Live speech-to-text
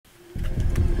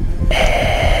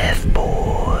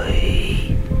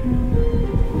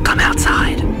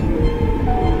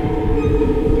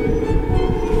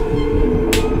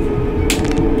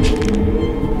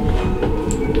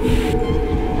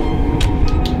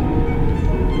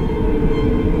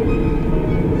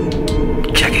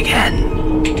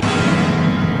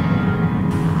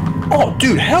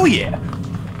Dude, hell yeah!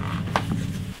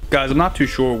 Guys, I'm not too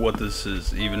sure what this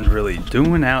is even really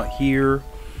doing out here.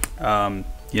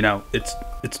 You know, it's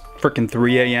freaking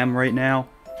 3 a.m. right now.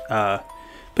 But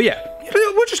yeah,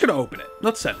 we're just gonna open it.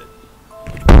 Let's send it.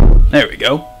 There we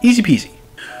go. Easy peasy.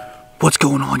 What's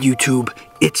going on, YouTube?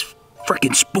 It's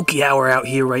freaking spooky hour out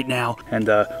here right now. And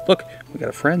look, we got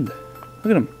a friend. Look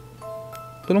at him.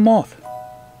 Little Moth.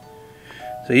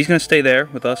 So he's gonna stay there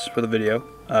with us for the video.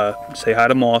 Say hi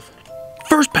to Moth.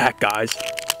 First pack, guys.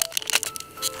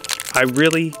 I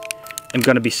really am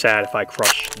gonna be sad if I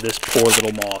crush this poor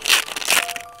little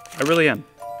Moth. I really am.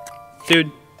 Dude,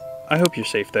 I hope you're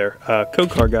safe there.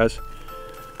 Code card, guys.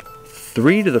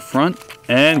 3 to the front,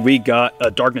 and we got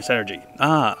a Darkness Energy.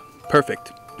 Ah,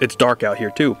 perfect. It's dark out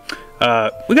here, too.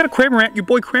 We got a Cramorant. Your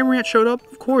boy Cramorant showed up,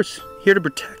 of course. Here to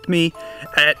protect me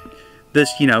at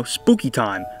this, you know, spooky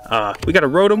time. We got a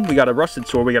Rotom, we got a Rusted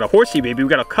Sword, we got a Horsey Baby, we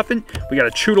got a Cuffin, we got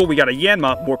a Choodle, we got a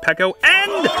Yanma, Morpeko,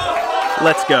 and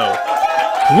let's go.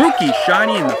 Grookey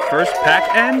Shiny in the first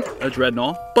pack, and a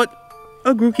Dreadnought, but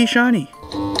a Grookey Shiny.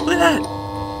 Look at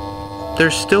that.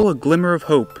 There's still a glimmer of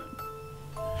hope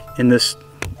in this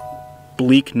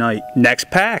bleak night.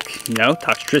 Next pack, you know,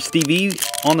 Toxtricity V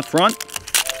on the front.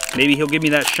 Maybe he'll give me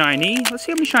that shiny. Let's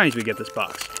see how many shinies we get this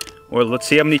box. Or let's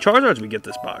see how many Charizards we get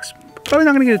this box. Probably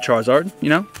not gonna get a Charizard, you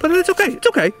know, but it's okay, it's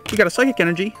okay. We got a Psychic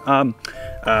Energy, we got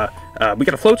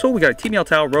a Floatzel, we got a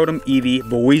T-Meowth, Rotom, Eevee,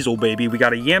 Buizel Baby, we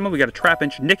got a Yanma, we got a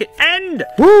Trapinch, Nickit, and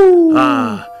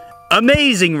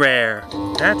amazing rare.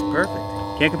 That's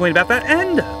perfect. Can't complain about that.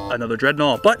 And another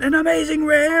Dreadnought, but an amazing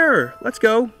rare. Let's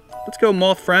go. Let's go,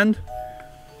 Moth friend.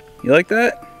 You like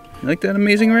that? You like that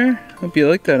amazing rare? Hope you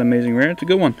like that amazing rare. It's a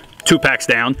good one. 2 packs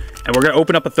down, and we're gonna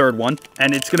open up a third one,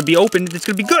 and it's gonna be opened. It's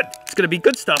gonna be good. It's gonna be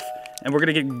good stuff, and we're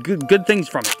gonna get good things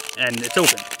from it. And it's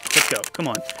open. Let's go. Come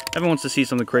on. Everyone wants to see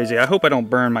something crazy. I hope I don't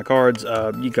burn my cards,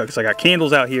 because I got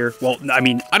candles out here. Well, I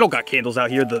mean, I don't got candles out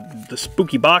here. The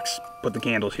spooky box put the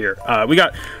candles here. We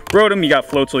got Rotom, you got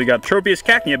Floatzel, you got Tropius,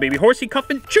 Cacnea, Baby, Horsey,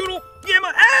 Cuffin, Choodle,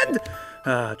 Yanma, and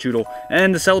Choodle,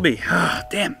 and the Celebi.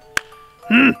 Damn.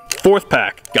 4th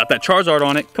pack. Got that Charizard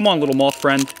on it. Come on, little Moth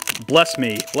friend. Bless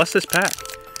me. Bless this pack.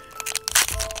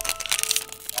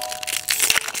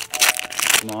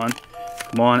 Come on.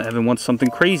 Come on, Evan wants something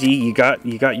crazy. You got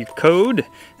your code.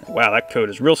 Wow, that code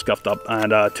is real scuffed up.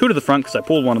 And 2 to the front, because I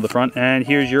pulled 1 to the front. And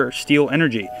here's your Steel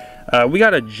Energy. We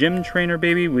got a Gym Trainer,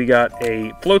 baby. We got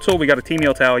a Floatzel. We got a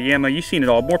T-Meowth, Yanma. You've seen it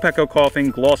all. Morpeko,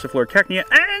 Coughing, Glossifleur, Cacnea,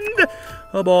 and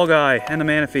a Ball Guy, and a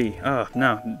Manaphy.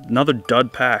 No, another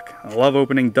dud pack. I love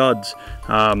opening duds.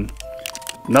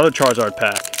 Another Charizard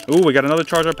pack. Ooh, we got another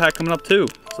Charizard pack coming up, too.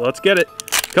 So let's get it.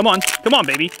 Come on. Come on,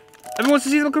 baby. Everyone wants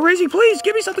to see it look crazy. Please,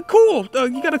 give me something cool.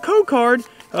 You got a code card.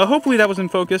 Hopefully that was in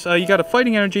focus. You got a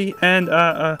Fighting Energy, and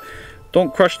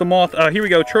don't crush the Moth. Here we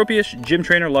go. Tropius, Gym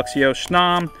Trainer, Luxio,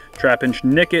 Snom, Trapinch,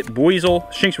 Nickit,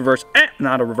 Buizel, Shinx Reverse,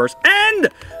 not a reverse, and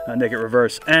a Nickit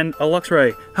Reverse, and a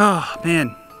Luxray. Oh,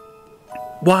 man.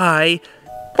 Why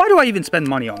do I even spend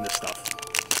money on this stuff?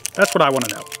 That's what I want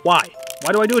to know. Why?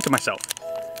 Why do I do it to myself?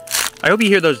 I hope you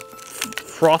hear those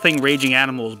frothing, raging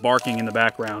animals barking in the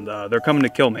background. They're coming to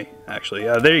kill me, actually.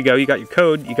 There you go. You got your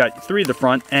code. You got 3 at the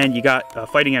front, and you got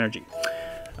Fighting Energy.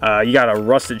 You got a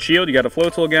Rusted Shield. You got a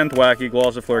Floatzel again, Thwackey,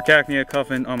 Glossifleur, Cacnea,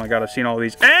 Cuffin. Oh my god, I've seen all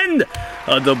these. And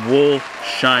a Dubwool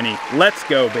Shiny. Let's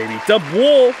go, baby.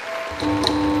 Dubwool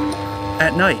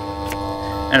at night.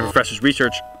 And a Professor's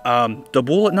Research.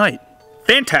 Dubwool at night.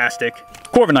 Fantastic.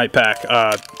 Corviknight pack.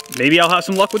 Maybe I'll have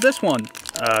some luck with this one.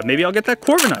 Maybe I'll get that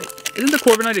Corviknight. Isn't the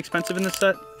Corviknight expensive in this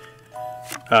set?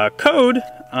 Code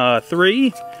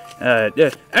 3.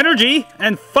 Energy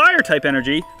and Fire-type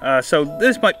Energy. So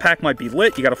this pack might be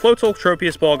lit. You got a Floatzel,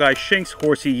 Tropius, Ball Guy, Shinx,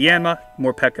 Horsey, Yanma,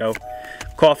 Morpeko,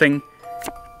 Coughing,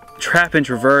 Trapinch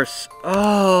Reverse.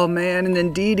 Oh, man, and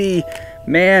then Indeedee.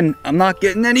 Man, I'm not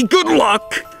getting any good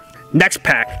luck. Next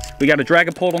pack, we got a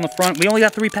Dragapult on the front. We only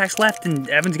got 3 packs left, and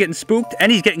Evan's getting spooked,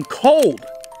 and he's getting cold.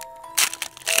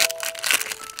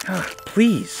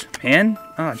 Please, man.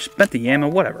 I just spent the Yanma,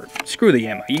 whatever. Screw the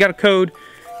Yanma. You got a code,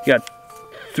 you got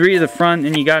 3 to the front,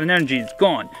 and you got an Energy. It's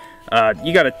gone.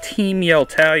 You got a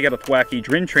T-Meowth, you got a Thwackey,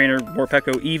 Gym Trainer,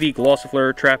 Morpeko, Eevee,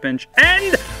 Glossifleur, Trapinch,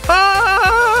 and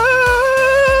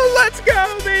let's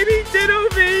go, baby! Ditto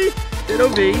V! Ditto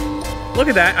V. Look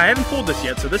at that. I haven't pulled this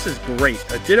yet, so this is great.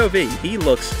 A Ditto V. He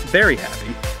looks very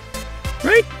happy.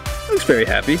 Right? Looks very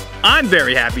happy. I'm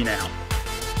very happy now.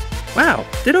 Wow.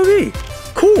 Ditto V.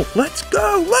 Cool. Let's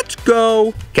go. Let's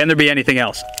go. Can there be anything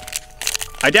else?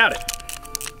 I doubt it.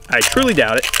 I truly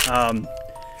doubt it.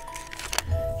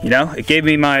 You know, it gave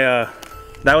me my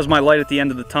that was my light at the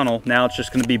end of the tunnel. Now it's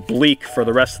just going to be bleak for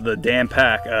the rest of the damn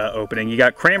pack opening. You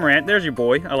got Cramorant. There's your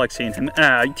boy. I like seeing him.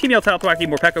 Team Yell, Talthwacky,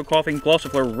 Morpeko, Coughing,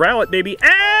 Glossifleur, Rowlet, baby,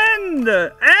 and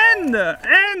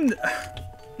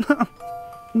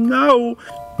no.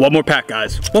 One more pack,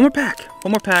 guys. One more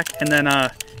pack, and then,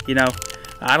 you know,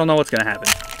 I don't know what's going to happen.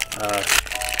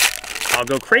 I'll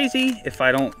go crazy if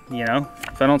I don't, you know,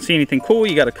 if I don't see anything cool.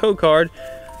 You got a code card.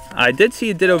 I did see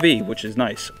a Ditto V, which is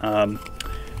nice.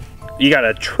 You got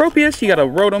a Tropius, you got a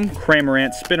Rotom,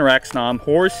 Cramorant, Spinarak, Snom,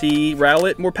 Horsey,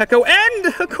 Rowlet, Morpeko, and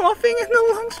a Coughing in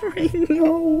the Luxray.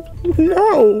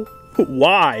 No.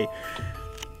 Why?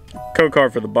 Code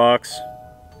card for the box.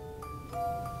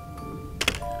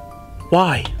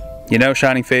 Why? You know,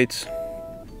 Shining Fates,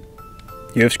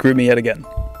 you have screwed me yet again.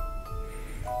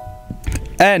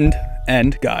 And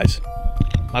guys,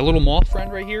 my little moth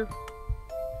friend right here,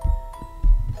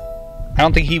 I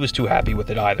don't think he was too happy with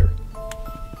it either.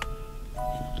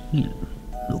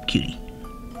 Little kitty.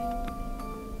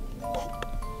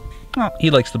 Oh, he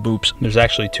likes the boops. There's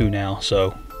actually 2 now,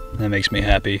 so that makes me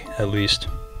happy, at least.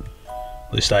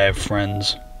 At least I have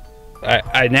friends.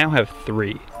 I now have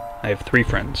 3. I have 3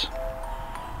 friends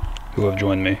who have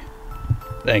joined me.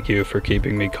 Thank you for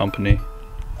keeping me company.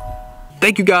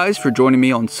 Thank you guys for joining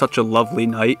me on such a lovely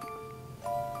night.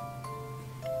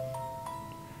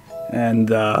 And,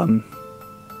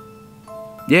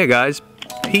 yeah guys,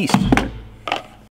 peace.